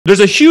There's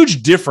a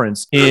huge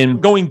difference in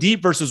going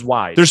deep versus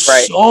wide. There's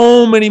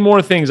so many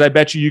more things I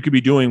bet you could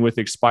be doing with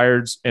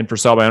expireds and for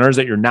sale by owners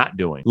that you're not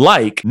doing,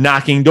 like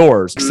knocking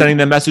doors, sending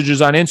them messages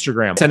on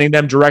Instagram, sending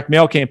them direct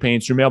mail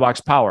campaigns through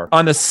Mailbox Power.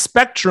 On the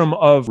spectrum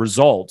of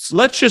results,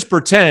 let's just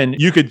pretend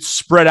you could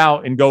spread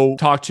out and go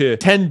talk to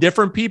 10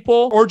 different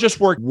people or just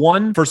work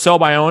one for sale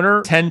by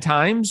owner 10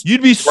 times.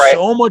 You'd be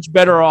so much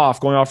better off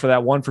going off for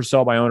that one for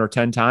sale by owner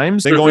 10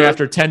 times than going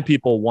after 10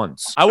 people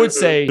once. I would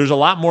say there's a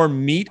lot more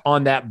meat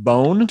on that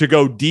bone to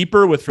go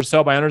deeper with for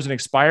sale by owners and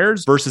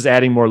expires versus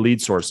adding more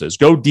lead sources.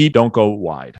 Go deep, don't go wide.